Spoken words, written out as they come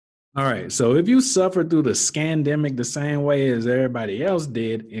All right. So if you suffered through the scandemic the same way as everybody else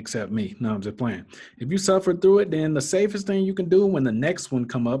did, except me, no, I'm just playing. If you suffered through it, then the safest thing you can do when the next one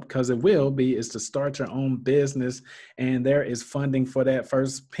come up, because it will be, is to start your own business. And there is funding for that.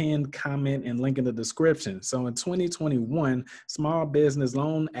 First pinned comment and link in the description. So in 2021, small business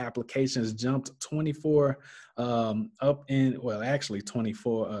loan applications jumped 24 up in, well, actually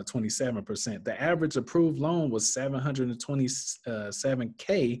 27%. The average approved loan was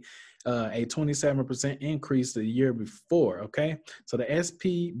 727K, a 27% increase the year before. Okay. So the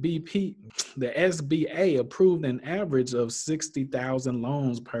SBA approved an average of 60,000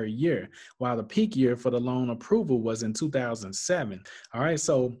 loans per year, while the peak year for the loan approval was in 2007. All right.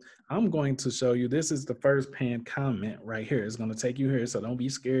 So I'm going to show you, this is the first pinned comment right here. It's going to take you here. So don't be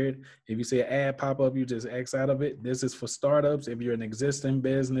scared. If you see an ad pop up, you just X out of it. This is for startups. If you're an existing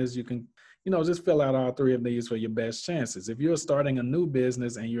business, you can, just fill out all three of these for your best chances. If you're starting a new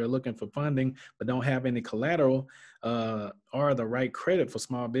business and you're looking for funding, but don't have any collateral or the right credit for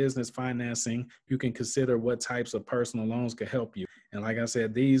small business financing, you can consider what types of personal loans could help you. And like I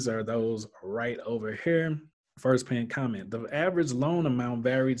said, these are those right over here. First pinned comment. The average loan amount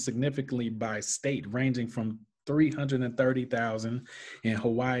varied significantly by state, ranging from 330,000 in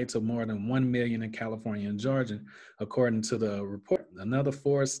Hawaii to more than 1 million in California and Georgia, according to the report. Another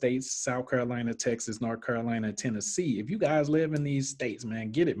 4 states, South Carolina, Texas, North Carolina, and Tennessee. If you guys live in these states,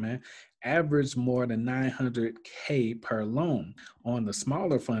 man, get it, man. Average more than 900K per loan. On the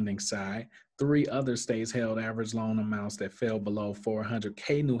smaller funding side, 3 other states held average loan amounts that fell below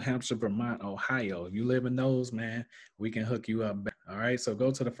 400K: New Hampshire, Vermont, Ohio. If you live in those, man, we can hook you up. All right, so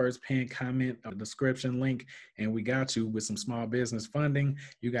go to the first pinned comment or description link, and we got you with some small business funding.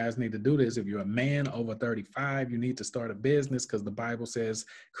 You guys need to do this. If you're a man over 35, you need to start a business, because the Bible says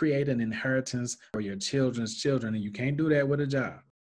create an inheritance for your children's children, and you can't do that with a job.